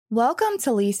Welcome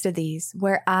to Least of These,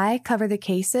 where I cover the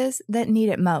cases that need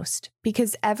it most,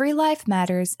 because every life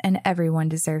matters and everyone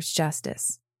deserves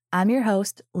justice. I'm your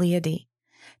host, Leah D.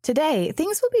 Today,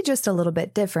 things will be just a little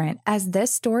bit different, as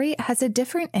this story has a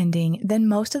different ending than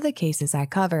most of the cases I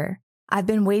cover. I've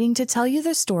been waiting to tell you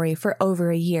the story for over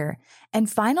a year,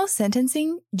 and final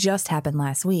sentencing just happened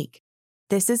last week.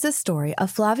 This is the story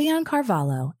of Flaviane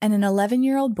Carvalho and an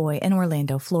 11-year-old boy in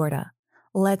Orlando, Florida.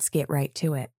 Let's get right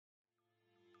to it.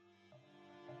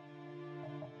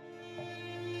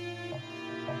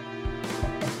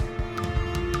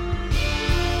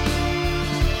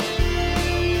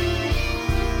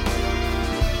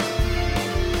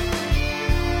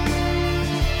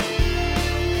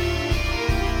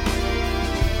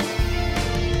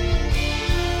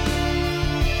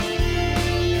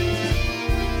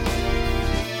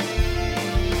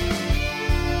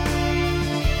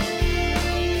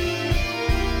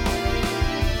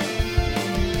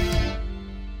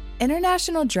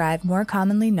 International Drive, more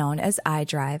commonly known as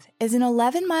I-Drive, is an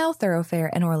 11-mile thoroughfare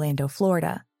in Orlando,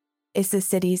 Florida. It's the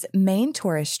city's main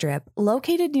tourist strip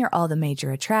located near all the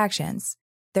major attractions.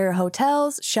 There are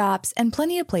hotels, shops, and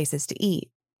plenty of places to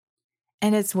eat.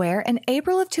 And it's where, in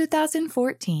April of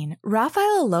 2014,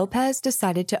 Rafaela Lopez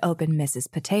decided to open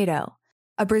Mrs. Potato,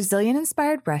 a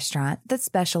Brazilian-inspired restaurant that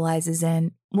specializes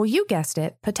in, well, you guessed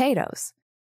it, potatoes.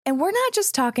 And we're not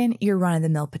just talking your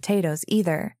run-of-the-mill potatoes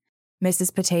either.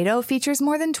 Mrs. Potato features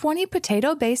more than 20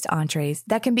 potato-based entrees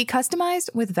that can be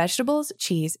customized with vegetables,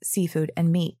 cheese, seafood,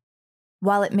 and meat.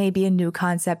 While it may be a new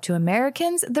concept to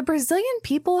Americans, the Brazilian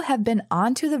people have been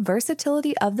onto the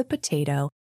versatility of the potato,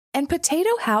 and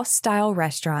potato house-style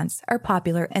restaurants are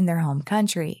popular in their home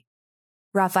country.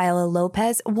 Rafaela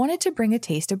Lopez wanted to bring a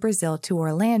taste of Brazil to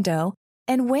Orlando,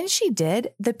 and when she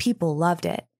did, the people loved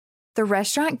it. The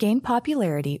restaurant gained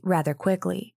popularity rather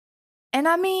quickly. And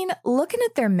I mean, looking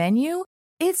at their menu,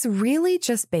 it's really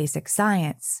just basic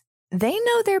science. They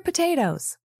know their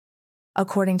potatoes.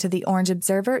 According to the Orange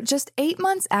Observer, just 8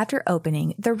 months after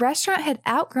opening, the restaurant had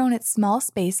outgrown its small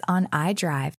space on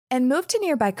I-Drive and moved to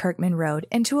nearby Kirkman Road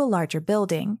into a larger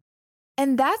building.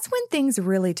 And that's when things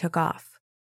really took off.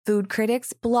 Food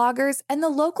critics, bloggers, and the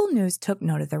local news took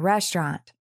note of the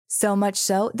restaurant. So much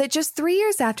so that just 3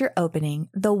 years after opening,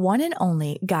 the one and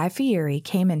only Guy Fieri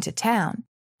came into town,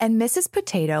 and Mrs.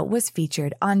 Potato was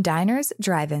featured on diners,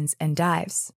 drive-ins, and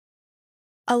dives.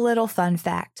 A little fun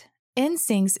fact.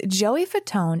 NSYNC's Joey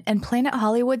Fatone and Planet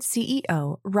Hollywood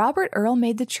CEO Robert Earl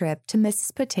made the trip to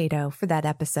Mrs. Potato for that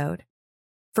episode.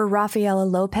 For Rafaela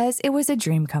Lopez, it was a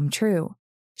dream come true.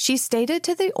 She stated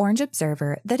to the Orange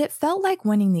Observer that it felt like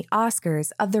winning the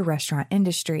Oscars of the restaurant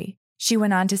industry. She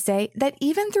went on to say that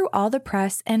even through all the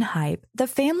press and hype, the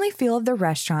family feel of the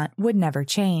restaurant would never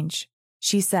change.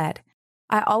 She said,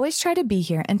 "I always try to be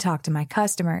here and talk to my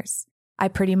customers. I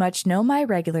pretty much know my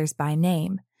regulars by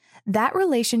name. That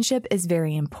relationship is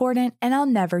very important, and I'll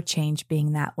never change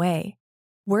being that way.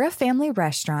 We're a family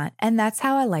restaurant, and that's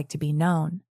how I like to be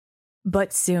known."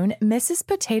 But soon, Mrs.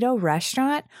 Potato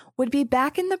Restaurant would be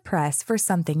back in the press for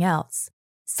something else,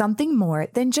 something more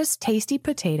than just tasty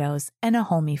potatoes and a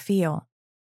homey feel.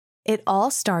 It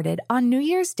all started on New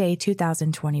Year's Day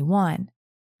 2021.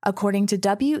 According to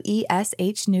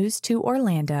WESH News 2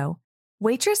 Orlando,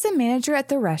 waitress and manager at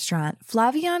the restaurant,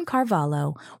 Flaviane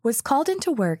Carvalho, was called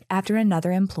into work after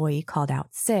another employee called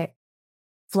out sick.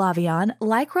 Flaviane,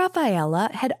 like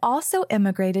Rafaela, had also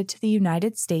immigrated to the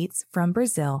United States from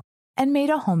Brazil and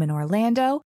made a home in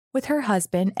Orlando with her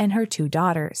husband and her 2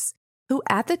 daughters, who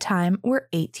at the time were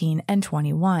 18 and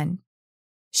 21.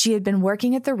 She had been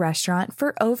working at the restaurant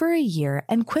for over a year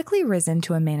and quickly risen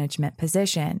to a management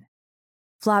position.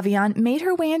 Flaviane made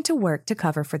her way into work to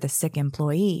cover for the sick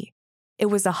employee. It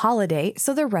was a holiday,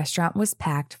 so the restaurant was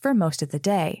packed for most of the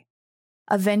day.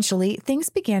 Eventually, things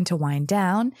began to wind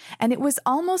down, and it was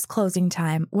almost closing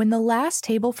time when the last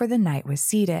table for the night was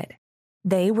seated.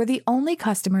 They were the only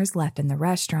customers left in the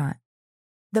restaurant.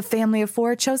 The family of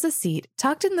 4 chose a seat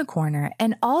tucked in the corner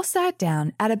and all sat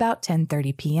down at about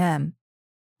 10:30 p.m.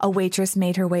 A waitress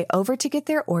made her way over to get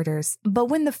their orders, but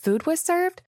when the food was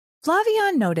served,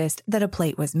 Flaviane noticed that a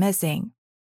plate was missing.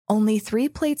 Only 3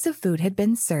 plates of food had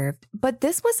been served, but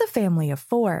this was a family of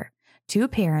 4, 2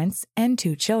 parents and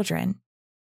 2 children.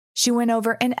 She went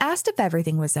over and asked if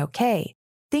everything was okay,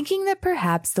 thinking that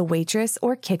perhaps the waitress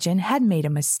or kitchen had made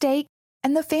a mistake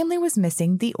and the family was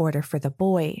missing the order for the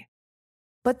boy.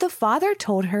 But the father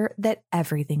told her that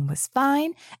everything was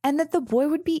fine and that the boy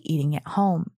would be eating at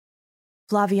home.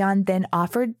 Flaviane then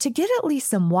offered to get at least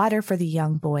some water for the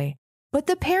young boy, but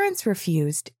the parents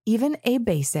refused even a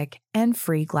basic and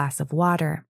free glass of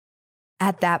water.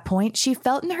 At that point, she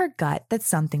felt in her gut that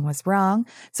something was wrong,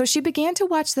 so she began to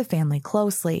watch the family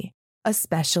closely,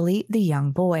 especially the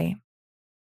young boy.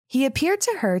 He appeared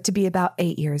to her to be about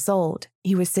 8 years old.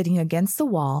 He was sitting against the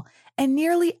wall, and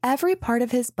nearly every part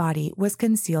of his body was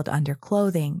concealed under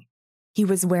clothing. He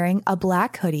was wearing a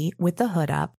black hoodie with the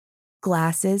hood up,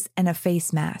 glasses, and a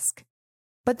face mask.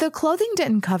 But the clothing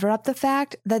didn't cover up the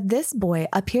fact that this boy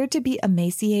appeared to be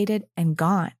emaciated and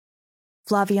gaunt.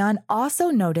 Flaviane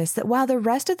also noticed that while the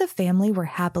rest of the family were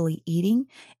happily eating,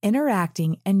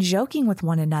 interacting, and joking with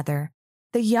one another,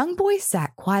 the young boy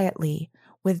sat quietly,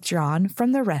 withdrawn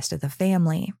from the rest of the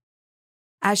family.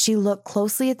 As she looked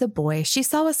closely at the boy, she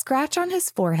saw a scratch on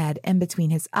his forehead and between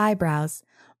his eyebrows,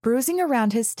 bruising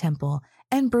around his temple,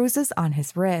 and bruises on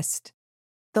his wrist.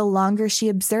 The longer she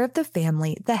observed the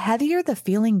family, the heavier the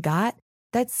feeling got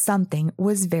that something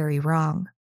was very wrong.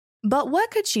 But what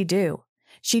could she do?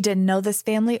 She didn't know this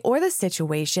family or the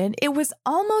situation. It was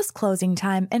almost closing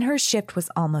time and her shift was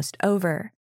almost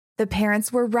over. The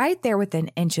parents were right there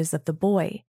within inches of the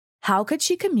boy. How could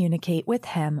she communicate with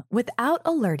him without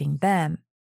alerting them?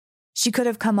 She could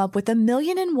have come up with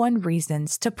 1,000,001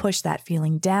 reasons to push that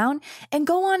feeling down and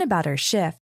go on about her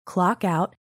shift, clock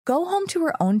out, go home to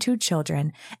her own 2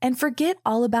 children, and forget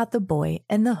all about the boy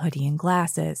in the hoodie and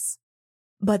glasses.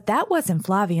 But that wasn't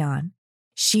Flaviane.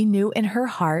 She knew in her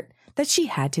heart that she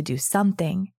had to do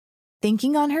something.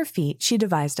 Thinking on her feet, she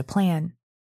devised a plan.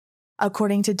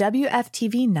 According to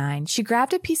WFTV9, she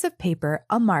grabbed a piece of paper,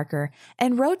 a marker,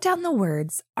 and wrote down the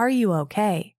words, "Are you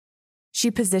okay?"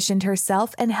 She positioned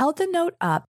herself and held the note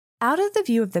up out of the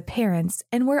view of the parents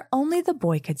and where only the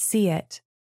boy could see it.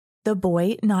 The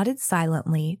boy nodded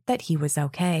silently that he was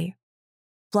okay.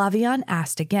 Flaviane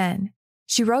asked again.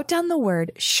 She wrote down the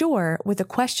word "sure" with a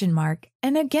question mark,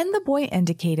 and again the boy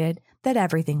indicated that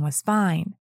everything was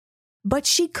fine. But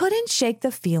she couldn't shake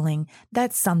the feeling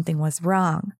that something was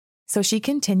wrong, so she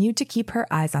continued to keep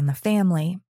her eyes on the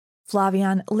family.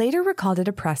 Flaviane later recalled at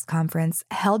a press conference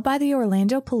held by the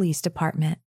Orlando Police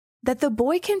Department that the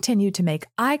boy continued to make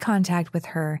eye contact with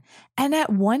her and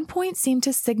at one point seemed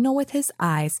to signal with his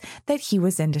eyes that he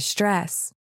was in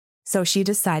distress. So she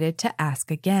decided to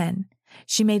ask again.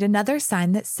 She made another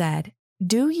sign that said,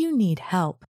 "Do you need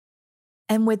help?"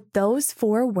 And with those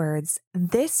 4 words,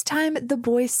 this time the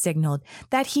boy signaled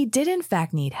that he did in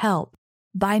fact need help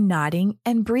by nodding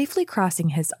and briefly crossing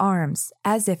his arms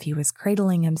as if he was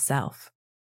cradling himself.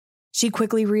 She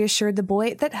quickly reassured the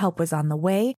boy that help was on the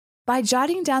way by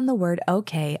jotting down the word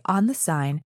 "okay" on the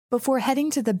sign before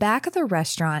heading to the back of the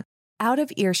restaurant out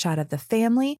of earshot of the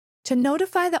family to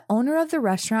notify the owner of the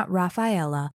restaurant,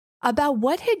 Rafaela, about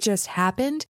what had just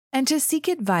happened and to seek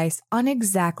advice on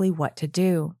exactly what to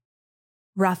do.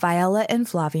 Rafaela and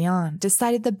Flaviane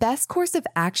decided the best course of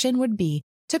action would be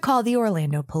to call the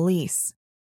Orlando police.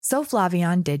 So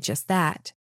Flaviane did just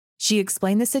that. She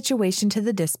explained the situation to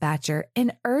the dispatcher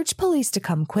and urged police to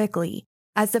come quickly,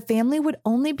 as the family would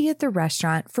only be at the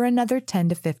restaurant for another 10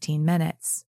 to 15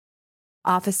 minutes.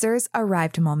 Officers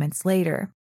arrived moments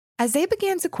later. As they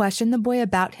began to question the boy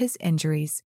about his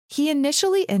injuries, he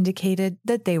initially indicated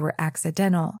that they were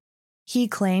accidental. He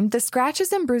claimed the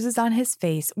scratches and bruises on his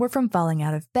face were from falling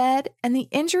out of bed, and the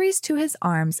injuries to his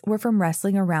arms were from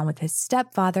wrestling around with his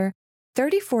stepfather,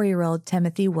 34-year-old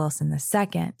Timothy Wilson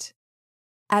II.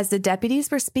 As the deputies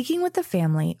were speaking with the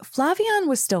family, Flaviane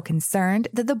was still concerned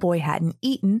that the boy hadn't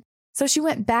eaten, so she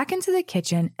went back into the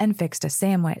kitchen and fixed a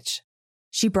sandwich.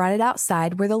 She brought it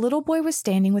outside where the little boy was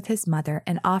standing with his mother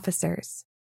and officers.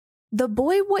 The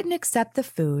boy wouldn't accept the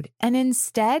food, and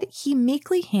instead he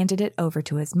meekly handed it over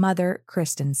to his mother,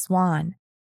 Kristen Swan.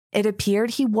 It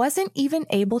appeared he wasn't even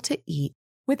able to eat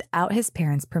without his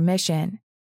parents' permission.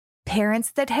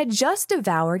 Parents that had just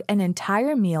devoured an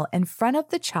entire meal in front of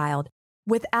the child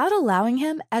without allowing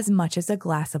him as much as a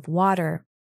glass of water.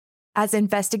 As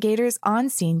investigators on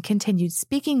scene continued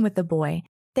speaking with the boy,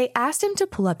 they asked him to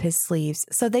pull up his sleeves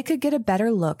so they could get a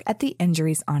better look at the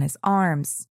injuries on his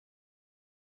arms.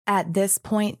 At this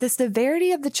point, the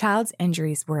severity of the child's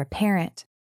injuries were apparent.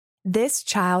 This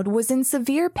child was in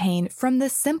severe pain from the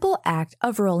simple act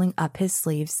of rolling up his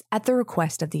sleeves at the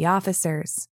request of the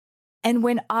officers. And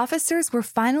when officers were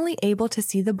finally able to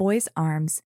see the boy's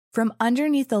arms from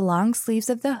underneath the long sleeves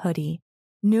of the hoodie,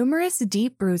 numerous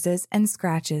deep bruises and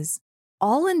scratches,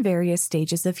 all in various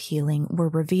stages of healing, were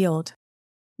revealed.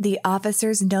 The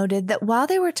officers noted that while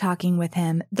they were talking with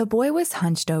him, the boy was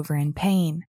hunched over in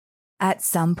pain. At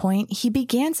some point, he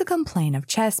began to complain of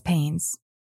chest pains.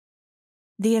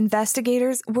 The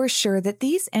investigators were sure that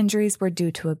these injuries were due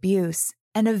to abuse,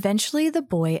 and eventually the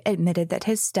boy admitted that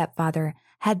his stepfather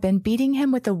had been beating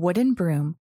him with a wooden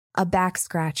broom, a back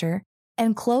scratcher,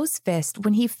 and closed fist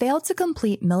when he failed to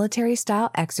complete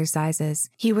military-style exercises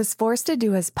he was forced to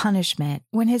do as punishment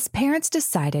when his parents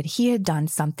decided he had done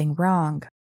something wrong.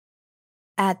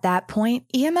 At that point,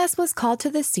 EMS was called to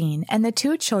the scene and the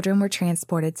two children were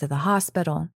transported to the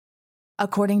hospital.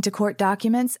 According to court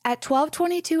documents, at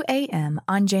 12:22 a.m.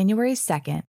 on January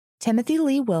 2nd, Timothy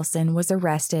Lee Wilson was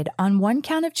arrested on one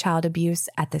count of child abuse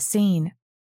at the scene.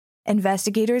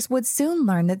 Investigators would soon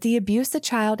learn that the abuse the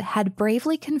child had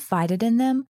bravely confided in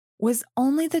them was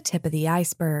only the tip of the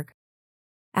iceberg.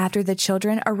 After the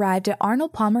children arrived at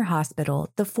Arnold Palmer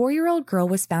Hospital, the 4-year-old girl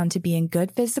was found to be in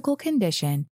good physical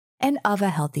condition and of a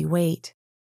healthy weight.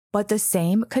 But the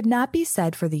same could not be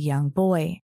said for the young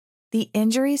boy. The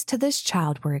injuries to this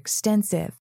child were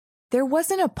extensive. There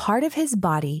wasn't a part of his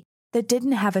body that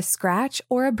didn't have a scratch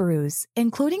or a bruise,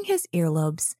 including his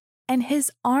earlobes, and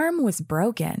his arm was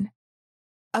broken.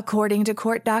 According to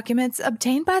court documents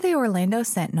obtained by the Orlando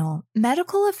Sentinel,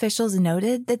 medical officials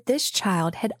noted that this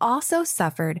child had also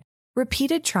suffered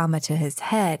repeated trauma to his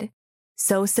head,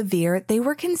 so severe they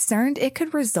were concerned it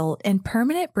could result in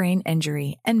permanent brain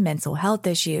injury and mental health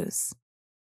issues.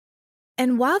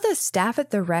 And while the staff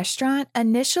at the restaurant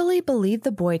initially believed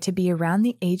the boy to be around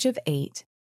the age of 8,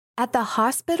 at the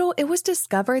hospital it was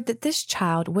discovered that this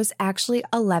child was actually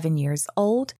 11 years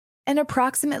old and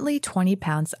approximately 20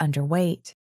 pounds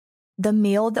underweight. The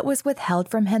meal that was withheld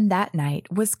from him that night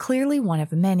was clearly one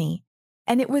of many,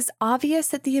 and it was obvious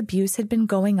that the abuse had been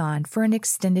going on for an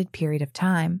extended period of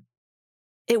time.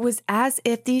 It was as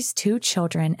if these two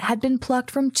children had been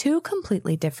plucked from two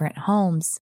completely different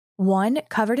homes, one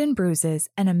covered in bruises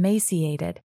and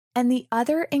emaciated, and the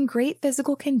other in great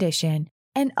physical condition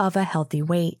and of a healthy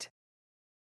weight.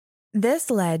 This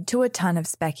led to a ton of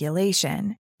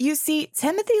speculation. You see,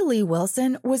 Timothy Lee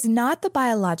Wilson was not the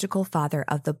biological father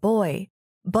of the boy,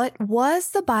 but was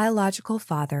the biological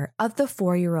father of the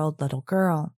 4-year-old little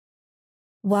girl.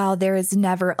 While there is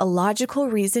never a logical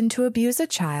reason to abuse a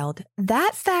child,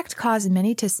 that fact caused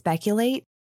many to speculate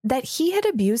that he had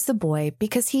abused the boy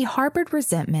because he harbored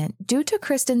resentment due to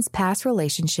Kristen's past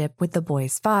relationship with the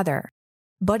boy's father.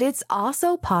 But it's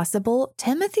also possible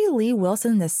Timothy Lee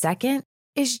Wilson II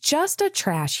is just a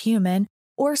trash human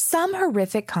or some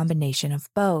horrific combination of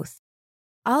both.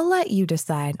 I'll let you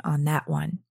decide on that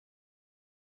one.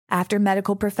 After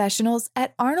medical professionals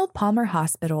at Arnold Palmer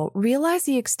Hospital realized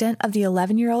the extent of the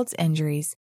 11-year-old's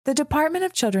injuries, the Department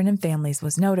of Children and Families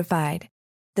was notified.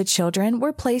 The children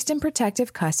were placed in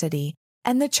protective custody,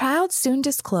 and the child soon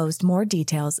disclosed more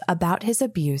details about his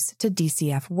abuse to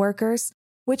DCF workers,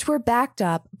 which were backed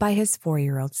up by his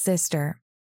 4-year-old sister.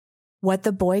 What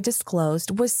the boy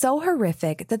disclosed was so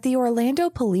horrific that the Orlando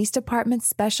Police Department's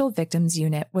Special Victims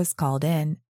Unit was called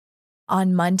in.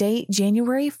 On Monday,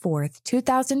 January 4th,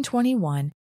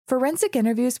 2021, forensic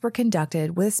interviews were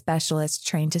conducted with specialists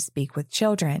trained to speak with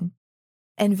children.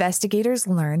 Investigators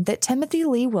learned that Timothy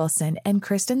Lee Wilson and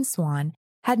Kristen Swan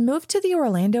had moved to the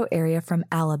Orlando area from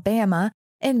Alabama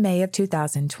in May of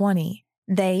 2020.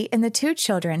 They and the two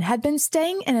children had been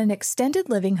staying in an extended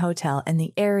living hotel in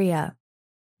the area.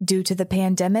 Due to the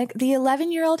pandemic, the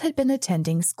 11-year-old had been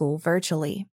attending school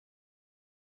virtually.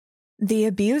 The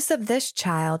abuse of this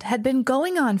child had been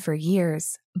going on for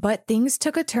years, but things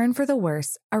took a turn for the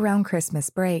worse around Christmas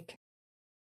break.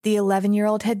 The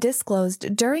 11-year-old had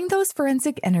disclosed during those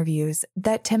forensic interviews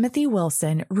that Timothy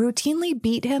Wilson routinely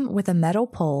beat him with a metal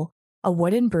pole, a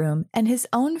wooden broom, and his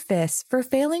own fists for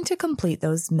failing to complete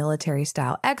those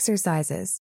military-style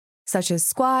exercises, such as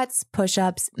squats,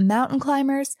 push-ups, mountain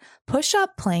climbers,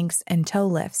 push-up planks, and toe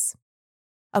lifts.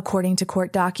 According to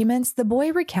court documents, the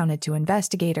boy recounted to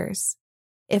investigators,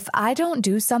 "If I don't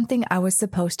do something I was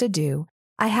supposed to do,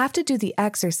 I have to do the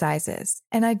exercises,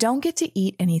 and I don't get to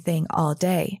eat anything all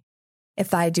day.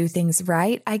 If I do things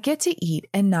right, I get to eat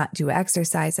and not do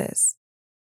exercises."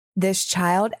 This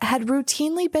child had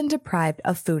routinely been deprived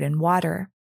of food and water.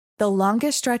 The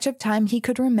longest stretch of time he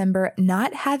could remember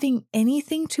not having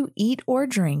anything to eat or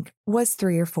drink was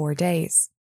 3 or 4 days.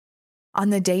 On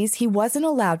the days he wasn't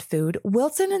allowed food,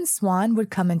 Wilson and Swan would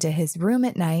come into his room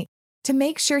at night to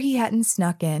make sure he hadn't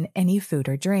snuck in any food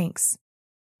or drinks.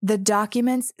 The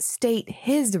documents state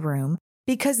his room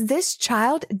because this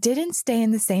child didn't stay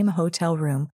in the same hotel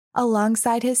room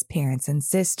alongside his parents and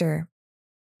sister.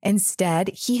 Instead,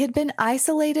 he had been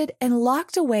isolated and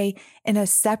locked away in a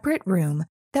separate room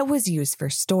that was used for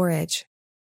storage.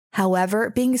 However,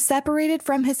 being separated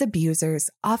from his abusers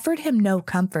offered him no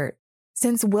comfort,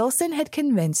 since Wilson had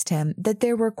convinced him that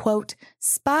there were, quote,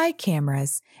 spy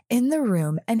cameras in the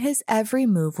room and his every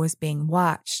move was being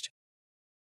watched.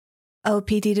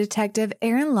 OPD Detective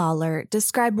Aaron Lawler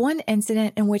described one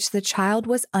incident in which the child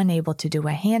was unable to do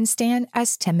a handstand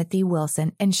as Timothy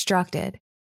Wilson instructed.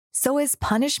 So as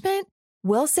punishment,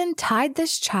 Wilson tied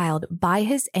this child by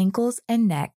his ankles and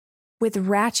neck with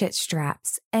ratchet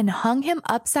straps and hung him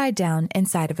upside down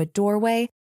inside of a doorway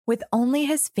with only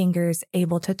his fingers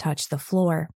able to touch the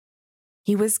floor.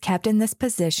 He was kept in this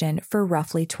position for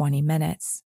roughly 20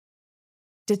 minutes.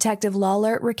 Detective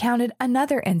Lawler recounted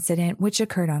another incident which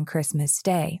occurred on Christmas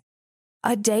Day,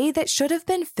 a day that should have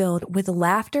been filled with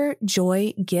laughter,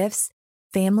 joy, gifts,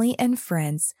 family, and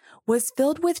friends, was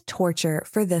filled with torture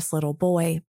for this little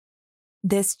boy.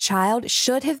 This child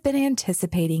should have been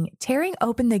anticipating tearing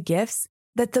open the gifts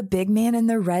that the big man in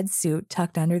the red suit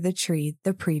tucked under the tree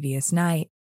the previous night.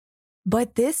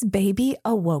 But this baby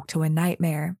awoke to a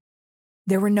nightmare.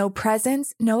 There were no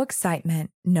presents, no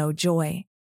excitement, no joy.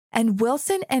 And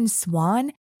Wilson and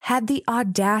Swan had the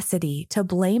audacity to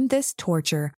blame this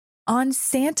torture on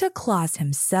Santa Claus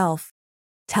himself,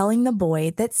 telling the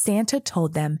boy that Santa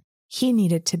told them he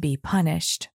needed to be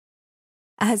punished.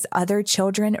 As other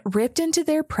children ripped into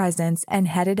their presents and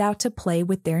headed out to play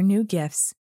with their new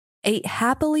gifts, ate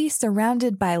happily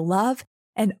surrounded by love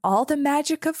and all the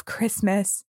magic of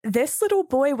Christmas, this little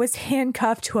boy was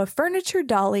handcuffed to a furniture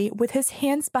dolly with his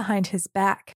hands behind his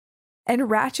back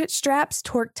and ratchet straps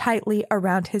torqued tightly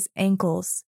around his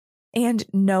ankles. And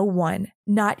no one,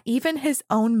 not even his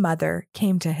own mother,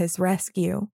 came to his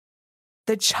rescue.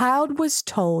 The child was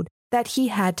told that he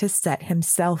had to set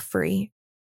himself free.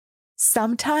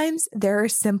 Sometimes there are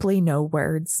simply no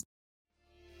words.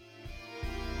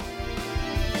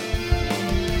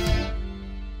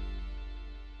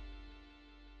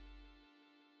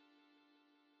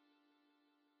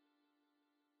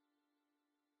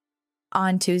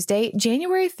 On Tuesday,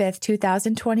 January 5,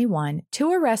 2021,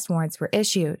 2 arrest warrants were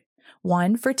issued,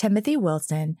 one for Timothy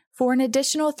Wilson for an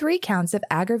additional 3 counts of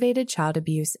aggravated child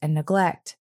abuse and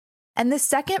neglect, and the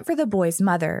second for the boy's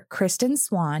mother, Kristen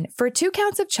Swan, for 2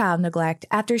 counts of child neglect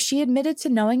after she admitted to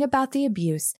knowing about the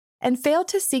abuse and failed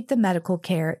to seek the medical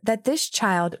care that this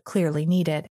child clearly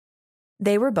needed.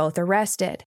 They were both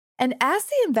arrested, and as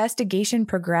the investigation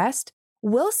progressed,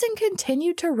 Wilson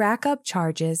continued to rack up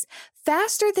charges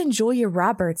faster than Julia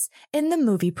Roberts in the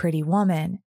movie Pretty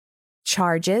Woman.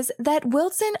 Charges that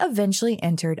Wilson eventually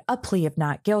entered a plea of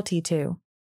not guilty to.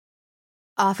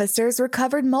 Officers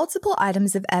recovered multiple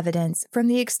items of evidence from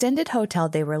the extended hotel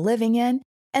they were living in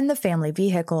and the family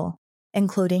vehicle,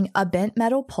 including a bent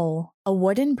metal pole, a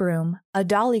wooden broom, a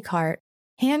dolly cart,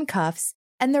 handcuffs,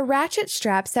 and the ratchet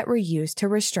straps that were used to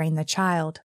restrain the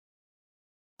child.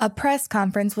 A press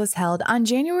conference was held on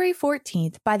January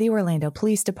 14th by the Orlando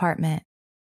Police Department.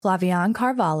 Flaviane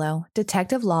Carvalho,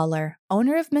 Detective Lawler,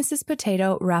 owner of Mrs.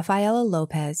 Potato Rafaela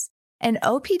Lopez, and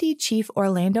OPD Chief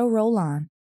Orlando Roland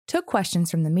took questions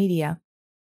from the media.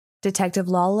 Detective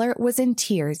Lawler was in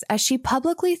tears as she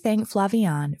publicly thanked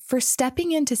Flaviane for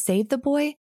stepping in to save the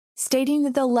boy, stating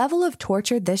that the level of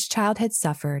torture this child had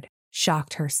suffered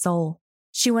shocked her soul.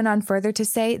 She went on further to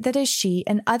say that as she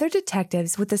and other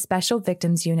detectives with the Special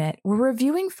Victims Unit were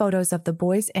reviewing photos of the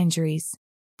boy's injuries,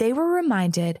 they were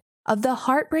reminded of the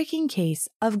heartbreaking case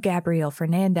of Gabriel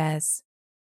Fernandez,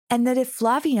 and that if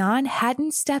Flaviane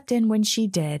hadn't stepped in when she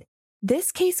did,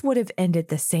 this case would have ended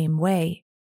the same way,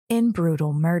 in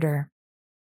brutal murder.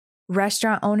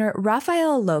 Restaurant owner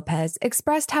Rafaela Lopez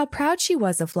expressed how proud she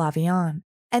was of Flaviane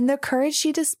and the courage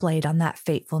she displayed on that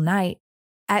fateful night.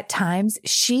 At times,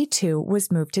 she too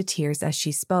was moved to tears as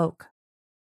she spoke.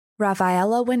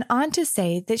 Rafaela went on to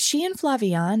say that she and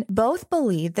Flaviane both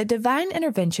believed that divine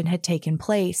intervention had taken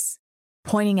place,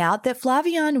 pointing out that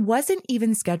Flaviane wasn't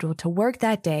even scheduled to work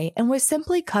that day and was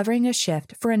simply covering a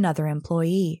shift for another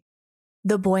employee.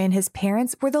 The boy and his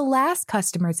parents were the last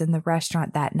customers in the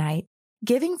restaurant that night,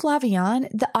 giving Flaviane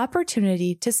the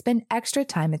opportunity to spend extra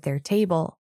time at their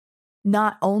table.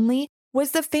 Not only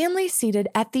was the family seated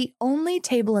at the only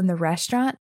table in the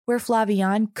restaurant where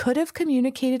Flaviane could have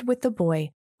communicated with the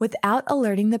boy without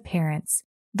alerting the parents,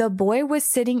 the boy was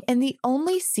sitting in the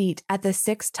only seat at the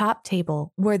 6th top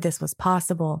table where this was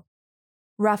possible.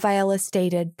 Rafaela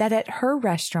stated that at her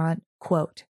restaurant,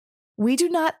 quote, "We do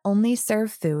not only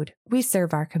serve food, we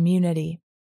serve our community."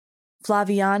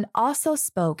 Flaviane also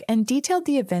spoke and detailed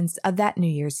the events of that New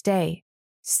Year's Day,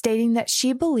 stating that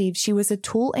she believed she was a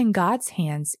tool in God's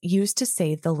hands used to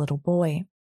save the little boy.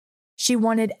 She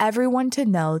wanted everyone to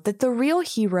know that the real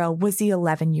hero was the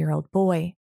 11-year-old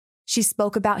boy. She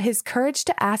spoke about his courage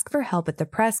to ask for help at the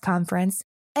press conference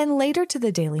and later to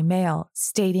the Daily Mail,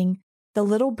 stating, "The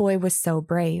little boy was so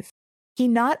brave. He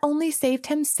not only saved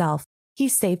himself, he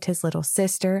saved his little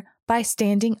sister by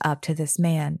standing up to this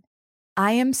man.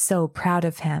 I am so proud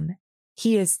of him.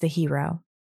 He is the hero.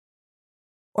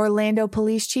 Orlando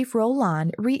Police Chief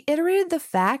Roland reiterated the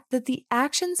fact that the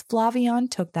actions Flaviane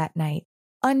took that night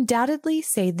undoubtedly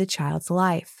saved the child's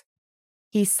life.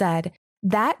 He said,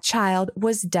 "That child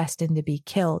was destined to be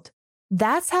killed.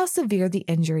 That's how severe the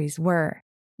injuries were.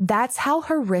 That's how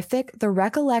horrific the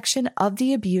recollection of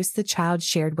the abuse the child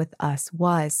shared with us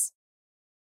was."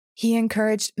 He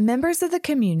encouraged members of the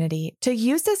community to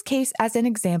use this case as an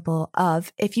example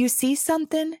of, if you see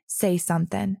something, say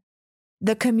something.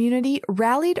 The community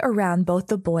rallied around both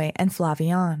the boy and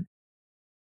Flaviane.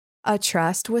 A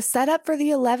trust was set up for the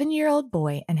 11-year-old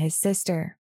boy and his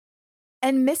sister.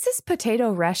 And Mrs.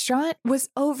 Potato Restaurant was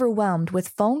overwhelmed with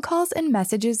phone calls and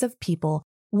messages of people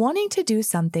wanting to do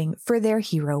something for their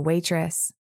hero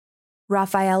waitress.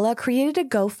 Rafaela created a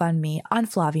GoFundMe on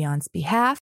Flaviane's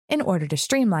behalf in order to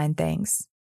streamline things.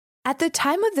 At the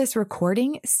time of this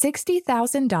recording,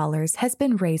 $60,000 has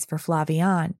been raised for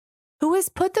Flaviane, who has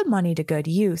put the money to good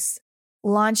use,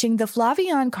 launching the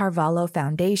Flaviane Carvalho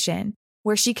Foundation,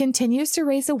 where she continues to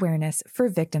raise awareness for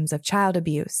victims of child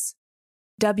abuse.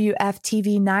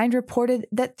 WFTV9 reported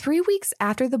that 3 weeks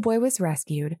after the boy was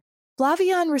rescued,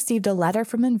 Flaviane received a letter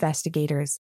from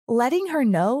investigators letting her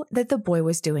know that the boy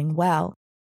was doing well.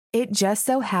 It just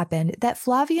so happened that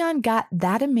Flaviane got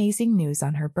that amazing news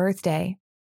on her birthday.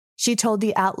 She told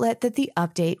the outlet that the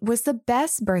update was the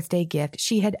best birthday gift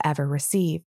she had ever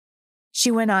received. She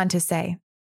went on to say,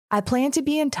 "I plan to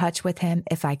be in touch with him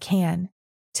if I can.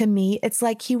 To me, it's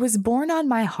like he was born on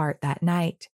my heart that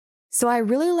night. So I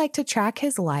really like to track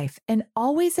his life and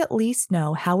always at least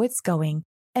know how it's going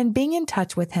and being in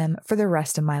touch with him for the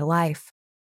rest of my life."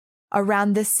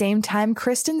 Around this same time,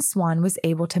 Kristen Swan was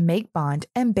able to make bond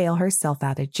and bail herself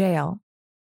out of jail.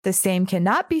 The same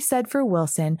cannot be said for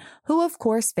Wilson, who of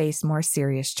course faced more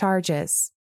serious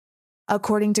charges.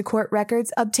 According to court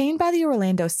records obtained by the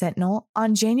Orlando Sentinel,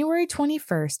 on January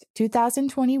 21,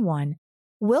 2021,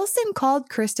 Wilson called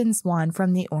Kristen Swan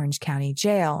from the Orange County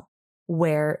Jail,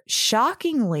 where,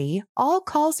 shockingly, all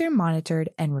calls are monitored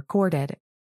and recorded.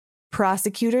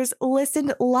 Prosecutors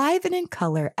listened live and in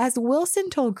color as Wilson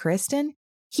told Kristen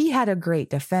he had a great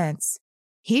defense.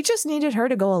 He just needed her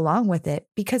to go along with it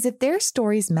because if their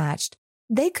stories matched,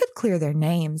 they could clear their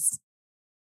names.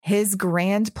 His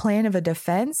grand plan of a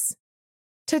defense?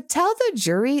 To tell the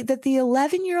jury that the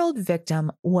 11-year-old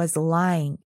victim was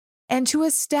lying and to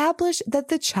establish that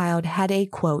the child had a,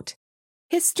 quote,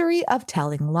 history of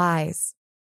telling lies.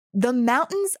 The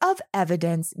mountains of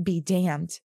evidence be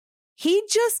damned. He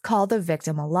just called the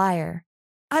victim a liar.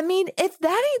 I mean, if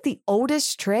that ain't the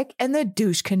oldest trick in the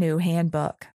douche canoe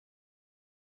handbook.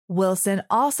 Wilson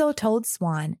also told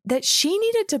Swan that she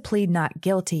needed to plead not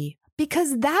guilty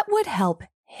because that would help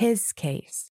his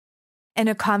case. In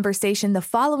a conversation the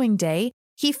following day,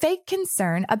 he faked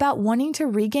concern about wanting to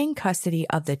regain custody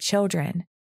of the children.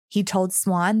 He told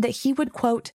Swan that he would,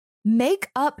 quote, make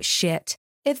up shit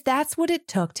if that's what it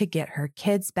took to get her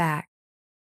kids back.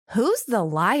 Who's the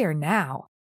liar now?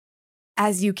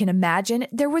 As you can imagine,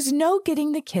 there was no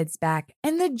getting the kids back,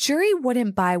 and the jury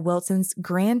wouldn't buy Wilson's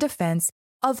grand defense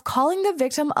of calling the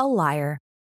victim a liar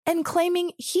and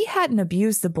claiming he hadn't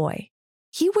abused the boy.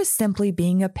 He was simply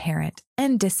being a parent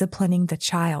and disciplining the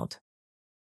child.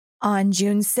 On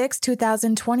June 6,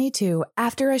 2022,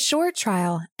 after a short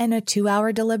trial and a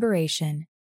 2-hour deliberation,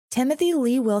 Timothy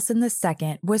Lee Wilson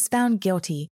II was found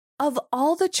guilty of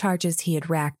all the charges he had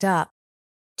racked up.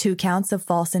 2 counts of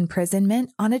false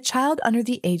imprisonment on a child under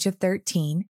the age of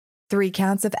 13, 3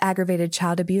 counts of aggravated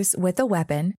child abuse with a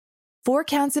weapon, 4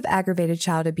 counts of aggravated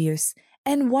child abuse,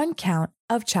 and 1 count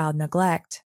of child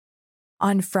neglect.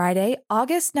 On Friday,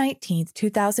 August 19,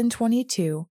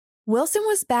 2022, Wilson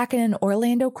was back in an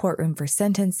Orlando courtroom for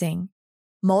sentencing.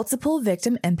 Multiple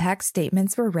victim impact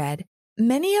statements were read,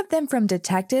 many of them from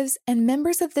detectives and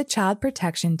members of the child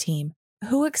protection team,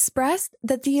 who expressed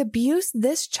that the abuse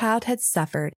this child had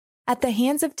suffered at the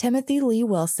hands of Timothy Lee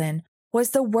Wilson was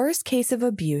the worst case of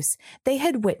abuse they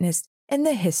had witnessed in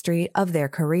the history of their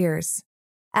careers,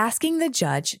 asking the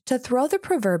judge to throw the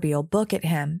proverbial book at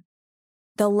him.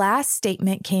 The last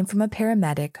statement came from a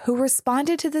paramedic who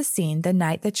responded to the scene the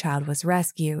night the child was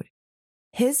rescued.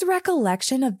 His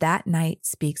recollection of that night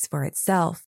speaks for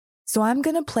itself, so I'm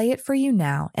going to play it for you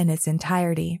now in its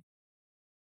entirety.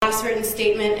 Last written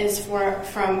statement is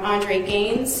from Andre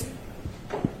Gaines.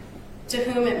 To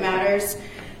whom it matters,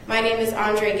 my name is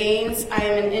Andre Gaines. I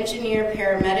am an engineer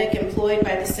paramedic employed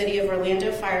by the City of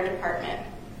Orlando Fire Department.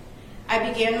 I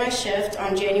began my shift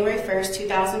on January 1st,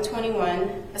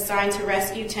 2021, assigned to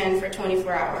Rescue 10 for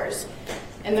 24 hours.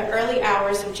 In the early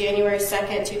hours of January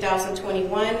 2nd,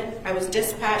 2021, I was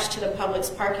dispatched to the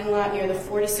Publix parking lot near the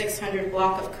 4600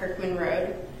 block of Kirkman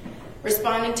Road.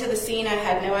 Responding to the scene, I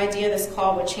had no idea this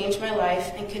call would change my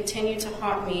life and continue to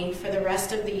haunt me for the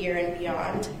rest of the year and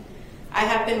beyond. I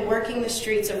have been working the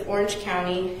streets of Orange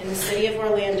County in the city of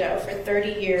Orlando for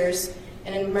 30 years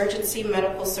in an emergency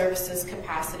medical services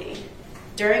capacity.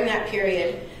 During that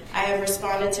period, I have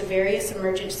responded to various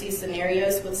emergency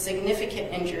scenarios with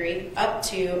significant injury up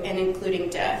to and including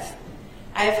death.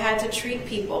 I have had to treat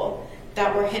people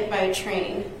that were hit by a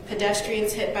train,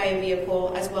 pedestrians hit by a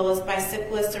vehicle, as well as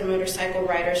bicyclists or motorcycle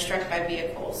riders struck by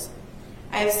vehicles.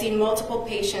 I have seen multiple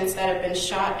patients that have been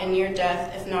shot and near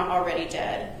death, if not already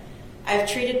dead. I have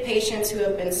treated patients who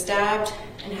have been stabbed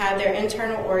and had their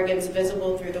internal organs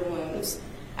visible through the wounds.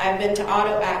 I have been to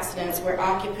auto accidents where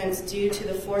occupants, due to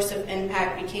the force of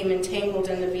impact, became entangled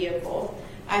in the vehicle.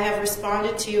 I have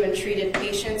responded to and treated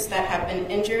patients that have been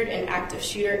injured in active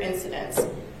shooter incidents.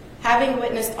 Having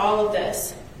witnessed all of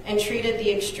this and treated the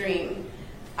extreme,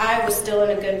 I was still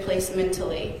in a good place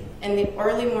mentally. In the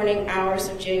early morning hours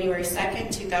of January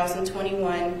 2nd,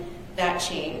 2021, that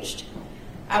changed.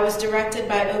 I was directed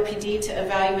by OPD to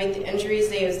evaluate the injuries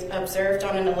they observed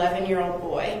on an 11-year-old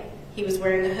boy. He was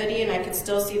wearing a hoodie and I could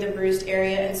still see the bruised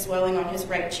area and swelling on his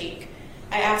right cheek.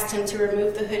 I asked him to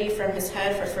remove the hoodie from his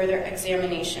head for further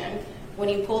examination. When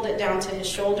he pulled it down to his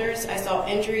shoulders, I saw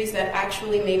injuries that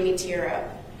actually made me tear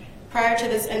up. Prior to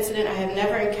this incident, I had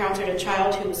never encountered a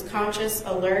child who was conscious,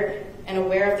 alert, and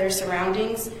aware of their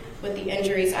surroundings with the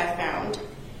injuries I found.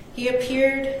 He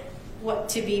appeared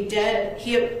to be dead.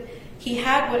 He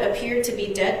had what appeared to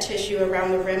be dead tissue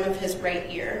around the rim of his right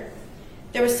ear.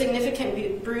 There was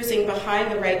significant bruising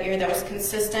behind the right ear that was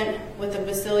consistent with a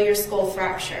basilar skull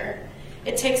fracture.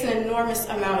 It takes an enormous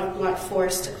amount of blunt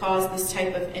force to cause this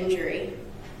type of injury.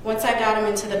 Once I got him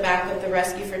into the back of the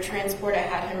rescue for transport, I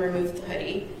had him remove the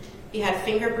hoodie. He had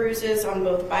finger bruises on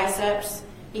both biceps.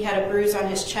 He had a bruise on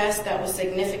his chest that was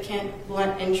significant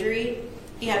blunt injury.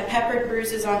 He had peppered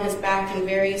bruises on his back in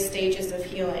various stages of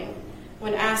healing.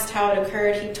 When asked how it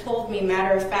occurred, he told me,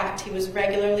 matter of fact, he was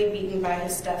regularly beaten by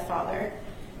his stepfather.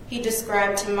 He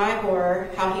described to my horror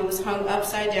how he was hung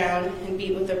upside down and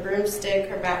beat with a broomstick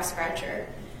or back scratcher.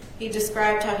 He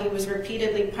described how he was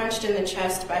repeatedly punched in the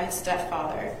chest by his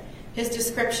stepfather. His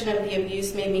description of the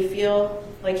abuse made me feel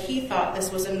like he thought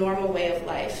this was a normal way of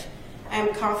life. I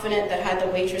am confident that had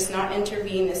the waitress not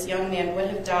intervened, this young man would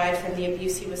have died from the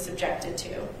abuse he was subjected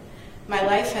to. My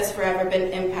life has forever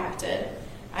been impacted.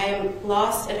 I am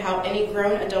lost at how any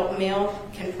grown adult male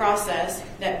can process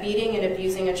that beating and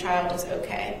abusing a child is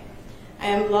okay. I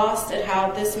am lost at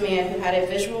how this man, who had a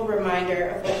visual reminder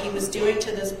of what he was doing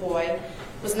to this boy,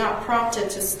 was not prompted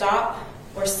to stop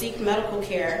or seek medical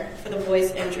care for the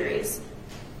boy's injuries.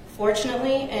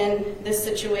 Fortunately, in this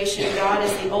situation, God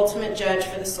is the ultimate judge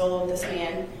for the soul of this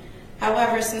man.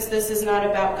 However, since this is not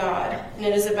about God, and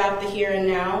it is about the here and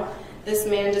now, this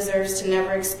man deserves to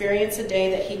never experience a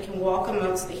day that he can walk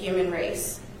amongst the human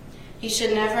race. He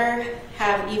should never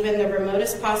have even the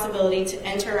remotest possibility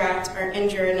to interact or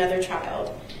injure another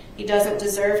child. He doesn't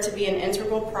deserve to be an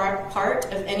integral part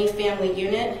of any family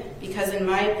unit because, in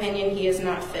my opinion, he is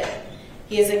not fit.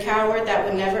 He is a coward that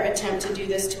would never attempt to do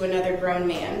this to another grown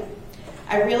man.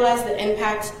 I realize the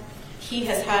impact he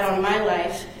has had on my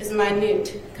life is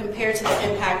minute compared to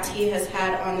the impact he has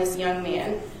had on this young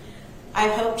man. I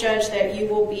hope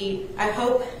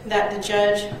that the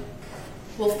judge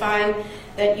will find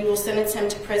that you will sentence him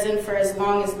to prison for as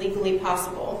long as legally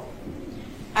possible.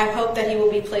 I hope that he will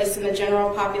be placed in the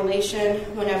general population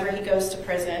whenever he goes to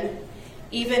prison.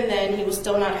 Even then, he will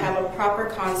still not have a proper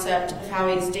concept of how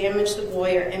he has damaged the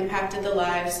boy or impacted the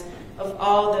lives of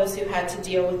all those who had to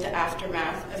deal with the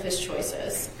aftermath of his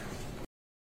choices.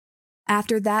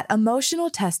 After that emotional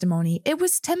testimony, it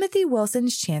was Timothy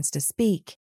Wilson's chance to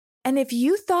speak. And if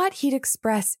you thought he'd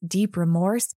express deep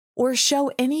remorse or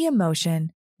show any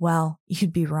emotion, well,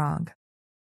 you'd be wrong.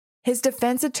 His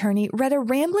defense attorney read a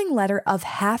rambling letter of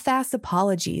half-assed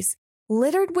apologies,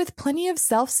 littered with plenty of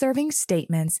self-serving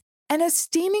statements and a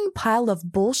steaming pile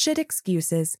of bullshit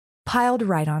excuses piled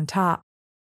right on top.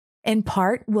 In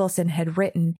part, Wilson had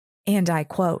written, and I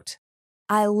quote,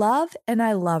 "I love and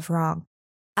I love wrong.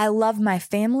 I love my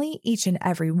family, each and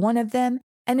every one of them,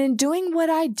 and in doing what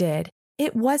I did,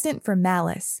 it wasn't for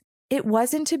malice. It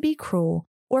wasn't to be cruel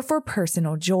or for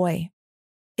personal joy.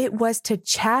 It was to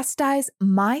chastise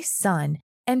my son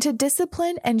and to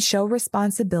discipline and show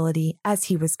responsibility as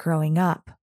he was growing up."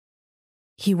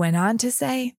 He went on to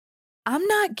say, "I'm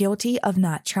not guilty of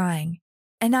not trying,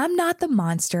 and I'm not the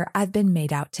monster I've been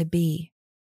made out to be.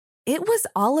 It was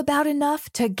all about enough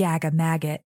to gag a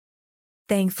maggot.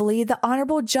 Thankfully, the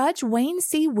Honorable Judge Wayne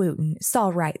C. Wooten saw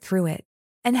right through it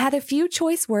and had a few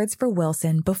choice words for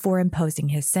Wilson before imposing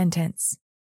his sentence.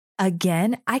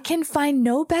 Again, I can find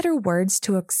no better words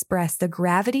to express the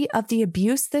gravity of the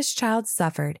abuse this child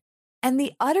suffered and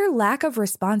the utter lack of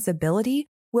responsibility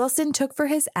Wilson took for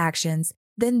his actions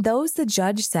than those the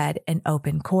judge said in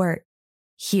open court.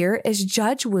 Here is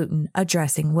Judge Wooten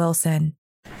addressing Wilson.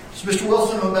 So, Mr.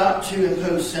 Wilson, I'm about to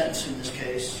impose sentence in this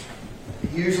case.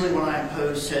 Usually when I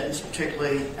impose sentence,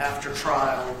 particularly after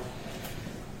trial,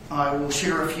 I will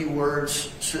share a few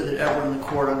words so that everyone in the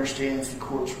court understands the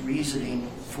court's reasoning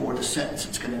for the sentence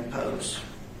it's going to impose.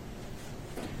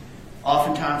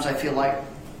 Oftentimes I feel like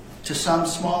to some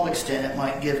small extent it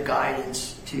might give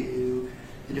guidance to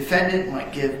the defendant, it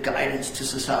might give guidance to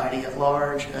society at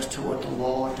large as to what the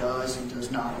law does and does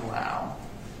not allow.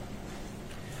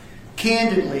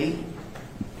 Candidly,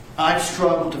 I've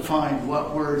struggled to find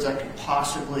what words I could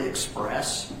possibly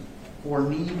express or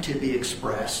need to be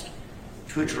expressed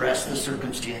to address the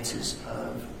circumstances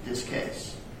of this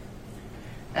case.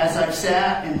 As I've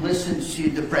sat and listened to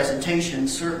the presentation,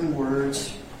 certain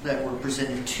words that were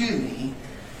presented to me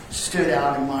stood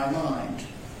out in my mind.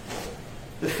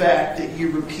 The fact that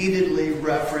you repeatedly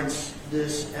reference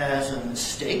this as a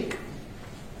mistake,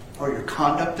 or your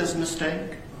conduct as a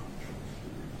mistake.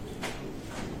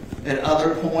 At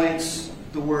other points,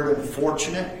 the word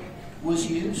unfortunate was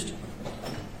used.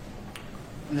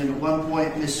 And then at one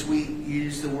point, Ms. Sweet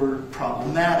used the word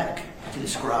problematic to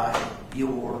describe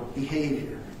your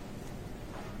behavior.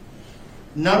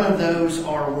 None of those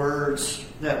are words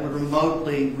that would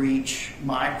remotely reach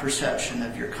my perception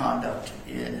of your conduct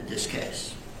in this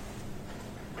case.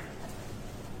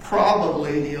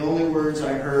 Probably the only words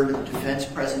I heard in the defense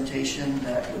presentation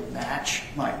that would match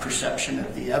my perception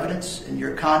of the evidence in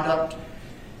your conduct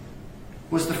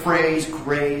was the phrase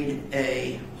grade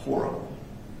A horrible.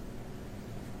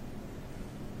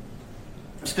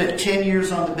 I spent 10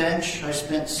 years on the bench. I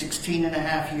spent 16 and a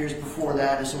half years before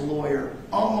that as a lawyer,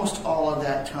 almost all of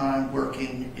that time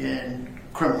working in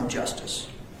criminal justice.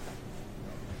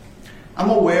 I'm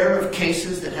aware of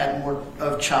cases that had more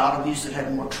of child abuse that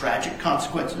had more tragic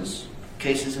consequences,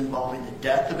 cases involving the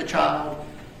death of a child,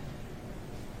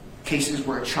 cases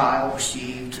where a child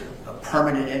received a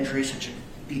permanent injury such as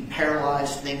being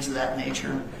paralyzed, things of that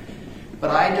nature.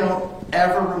 But I don't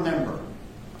ever remember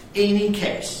any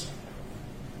case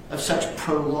of such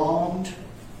prolonged,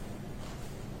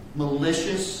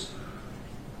 malicious,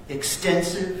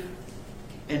 extensive,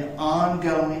 and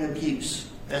ongoing abuse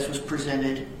as was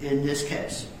presented in this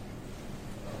case.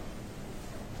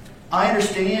 I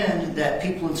understand that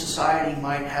people in society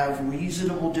might have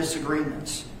reasonable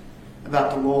disagreements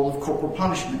about the role of corporal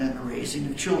punishment in the raising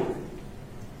of children.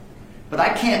 But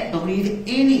I can't believe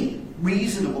any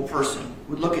reasonable person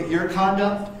would look at your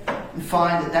conduct and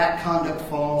find that that conduct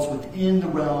falls within the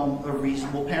realm of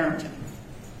reasonable parenting.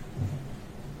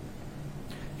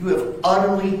 You have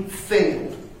utterly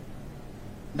failed,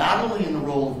 not only in the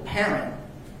role of parent,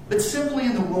 but simply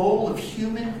in the role of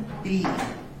human being.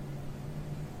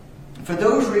 For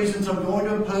those reasons, I'm going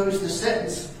to impose the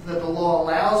sentence that the law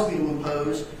allows me to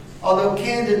impose, although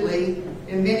candidly,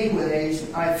 in many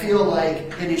ways, I feel like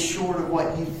it is short of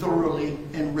what you thoroughly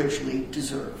and richly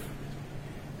deserve.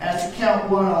 As to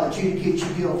count 1, I'll adjudicate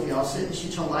you guilty. I'll sentence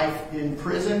you to life in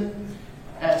prison.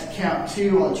 As to count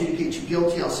 2, I'll adjudicate you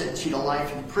guilty. I'll sentence you to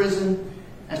life in prison.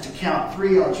 As to count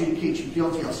 3, I'll adjudicate you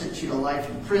guilty. I'll sentence you to life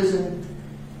in prison.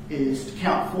 Is to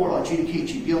count 4, I'll adjudicate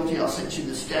you guilty. I'll sentence you to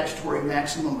the statutory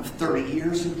maximum of 30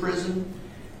 years in prison.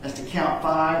 As to count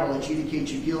 5, I'll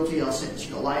adjudicate you guilty. I'll sentence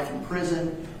you to life in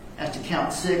prison. As to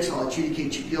count 6, I'll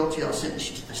adjudicate you guilty. I'll sentence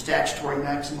you to the statutory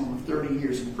maximum of 30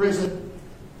 years in prison.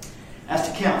 As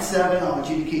to count 7, I'll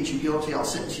adjudicate you guilty. I'll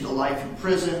sentence you to life in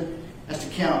prison. As to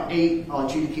count 8, I'll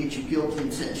adjudicate you guilty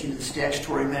and sentence you to the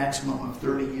statutory maximum of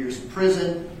 30 years in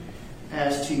prison.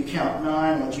 As to count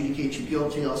 9, I'll adjudicate you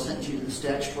guilty. I'll sentence you to the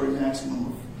statutory maximum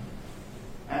of...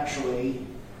 Actually,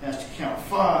 as to count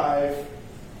 5,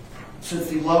 since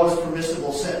the lowest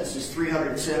permissible sentence is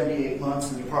 378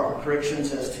 months in the Department of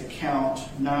Corrections, as to count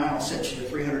 9, I'll sentence you to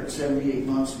 378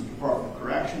 months in the Department of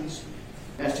Corrections.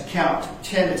 As to count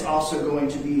 10, it's also going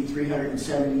to be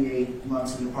 378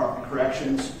 months in the Department of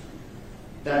Corrections.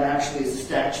 That actually is the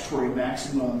statutory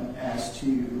maximum. As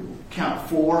to count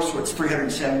 4, so it's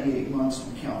 378 months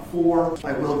on count 4.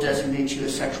 I will designate you a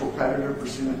sexual predator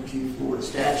pursuant to Florida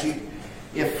statute.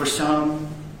 If for some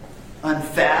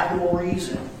unfathomable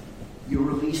reason you're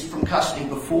released from custody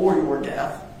before your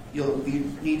death, you'll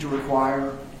need to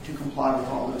require to comply with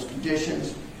all those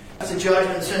conditions. That's a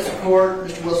judgment since the court.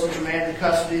 Mr. Wilson's remanded in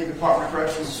custody of the Department of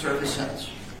Corrections to serve his sentence.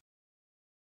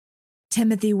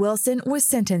 Timothy Wilson was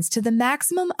sentenced to the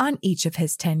maximum on each of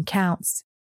his 10 counts.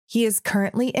 He is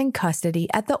currently in custody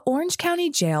at the Orange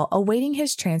County Jail awaiting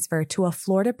his transfer to a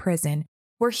Florida prison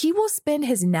where he will spend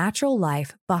his natural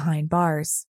life behind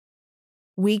bars.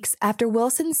 Weeks after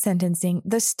Wilson's sentencing,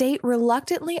 the state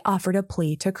reluctantly offered a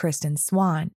plea to Kristen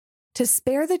Swan to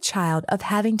spare the child of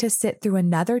having to sit through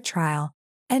another trial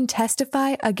and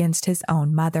testify against his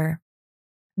own mother.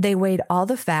 They weighed all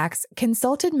the facts,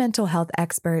 consulted mental health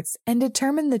experts, and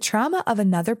determined the trauma of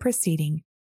another proceeding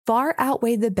far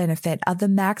outweighed the benefit of the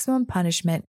maximum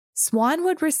punishment Swan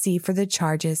would receive for the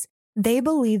charges they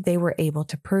believed they were able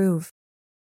to prove.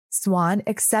 Swan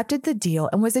accepted the deal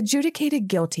and was adjudicated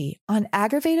guilty on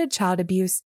aggravated child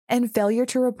abuse and failure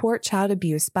to report child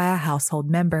abuse by a household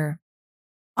member.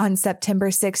 On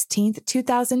September 16,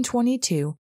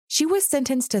 2022, she was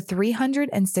sentenced to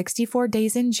 364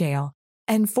 days in jail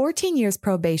and 14 years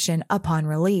probation upon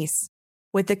release,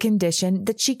 with the condition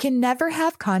that she can never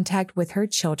have contact with her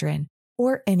children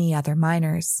or any other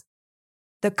minors.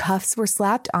 The cuffs were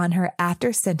slapped on her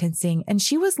after sentencing and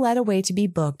she was led away to be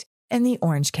booked in the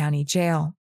Orange County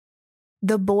Jail.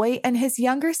 The boy and his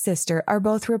younger sister are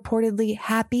both reportedly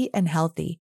happy and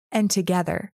healthy, and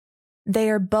together. They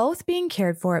are both being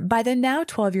cared for by the now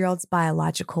 12-year-old's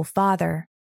biological father,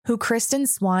 who Kristen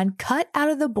Swan cut out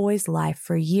of the boy's life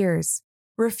for years,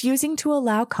 refusing to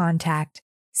allow contact,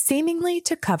 seemingly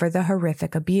to cover the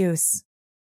horrific abuse.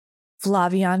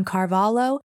 Flaviane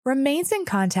Carvalho remains in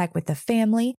contact with the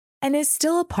family and is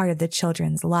still a part of the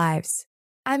children's lives.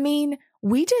 I mean,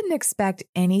 we didn't expect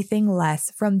anything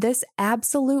less from this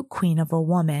absolute queen of a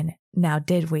woman, now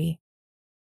did we?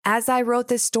 As I wrote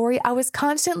this story, I was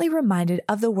constantly reminded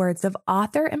of the words of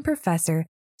author and professor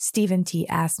Stephen T.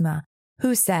 Asma,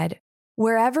 who said,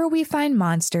 "Wherever we find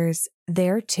monsters,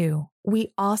 there too,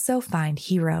 we also find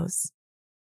heroes."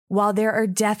 While there are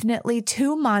definitely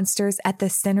two monsters at the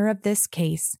center of this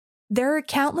case, there are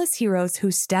countless heroes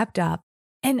who stepped up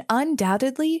and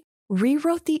undoubtedly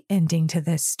rewrote the ending to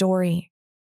this story.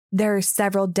 There are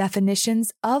several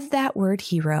definitions of that word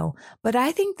hero, but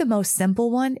I think the most simple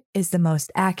one is the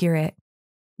most accurate.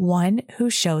 One who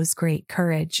shows great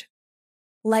courage.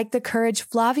 Like the courage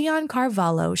Flaviane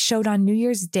Carvalho showed on New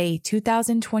Year's Day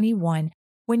 2021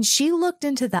 when she looked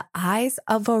into the eyes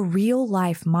of a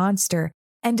real-life monster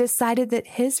and decided that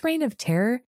his reign of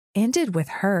terror ended with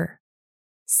her.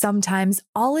 Sometimes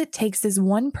all it takes is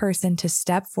one person to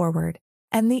step forward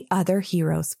and the other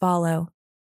heroes follow.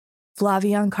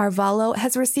 Flaviane Carvalho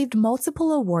has received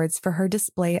multiple awards for her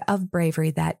display of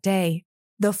bravery that day.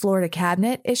 The Florida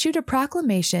Cabinet issued a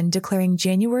proclamation declaring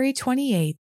January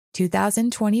 28,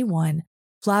 2021,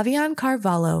 Flaviane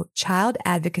Carvalho Child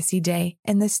Advocacy Day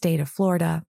in the state of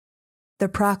Florida. The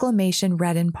proclamation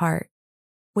read in part,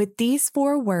 "With these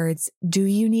 4 words, do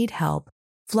you need help?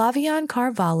 Flaviane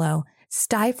Carvalho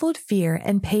stifled fear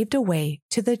and paved a way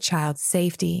to the child's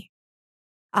safety."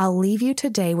 I'll leave you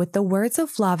today with the words of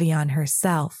Flaviane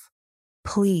herself.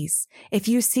 Please, if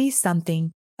you see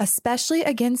something, especially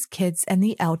against kids and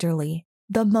the elderly,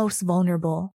 the most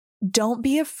vulnerable, don't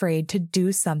be afraid to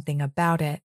do something about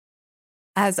it.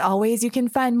 As always, you can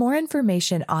find more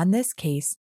information on this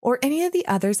case or any of the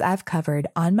others I've covered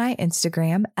on my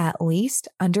Instagram at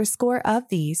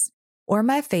least_of_these or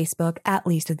my Facebook at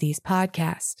Least of These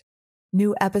Podcast.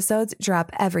 New episodes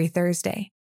drop every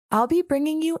Thursday. I'll be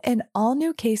bringing you an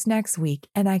all-new case next week,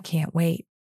 and I can't wait.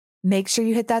 Make sure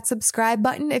you hit that subscribe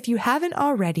button if you haven't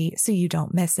already so you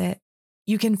don't miss it.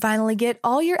 You can finally get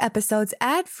all your episodes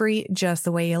ad-free just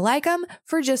the way you like them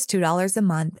for just $2 a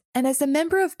month. And as a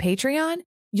member of Patreon,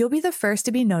 you'll be the first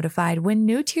to be notified when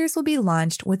new tiers will be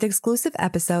launched with exclusive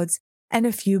episodes and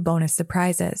a few bonus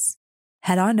surprises.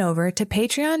 Head on over to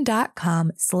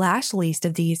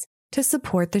patreon.com/leastofthese to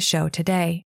support the show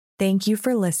today. Thank you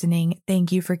for listening.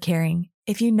 Thank you for caring.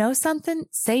 If you know something,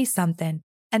 say something.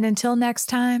 And until next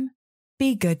time,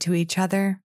 be good to each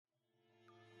other.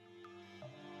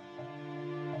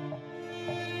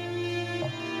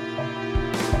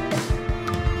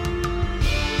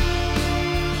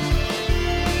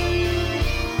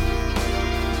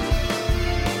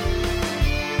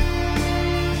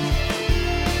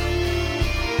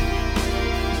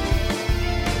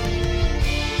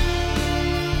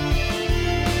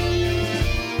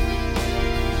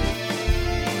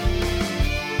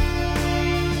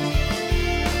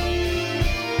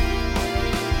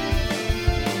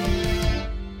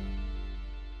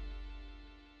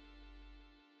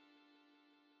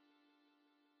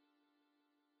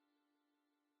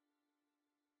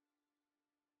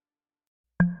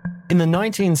 In the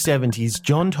 1970s,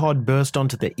 John Todd burst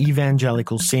onto the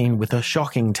evangelical scene with a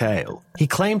shocking tale. He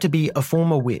claimed to be a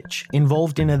former witch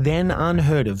involved in a then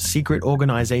unheard of secret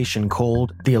organization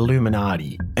called the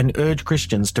Illuminati and urged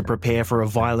Christians to prepare for a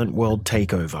violent world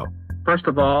takeover. First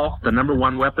of all, the number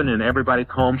one weapon in everybody's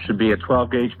home should be a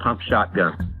 12-gauge pump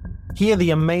shotgun. Hear the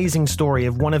amazing story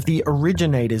of one of the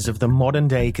originators of the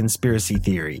modern-day conspiracy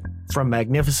theory. From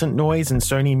Magnificent Noise and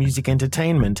Sony Music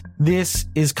Entertainment, this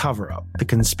is Cover Up, the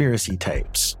Conspiracy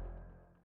Tapes.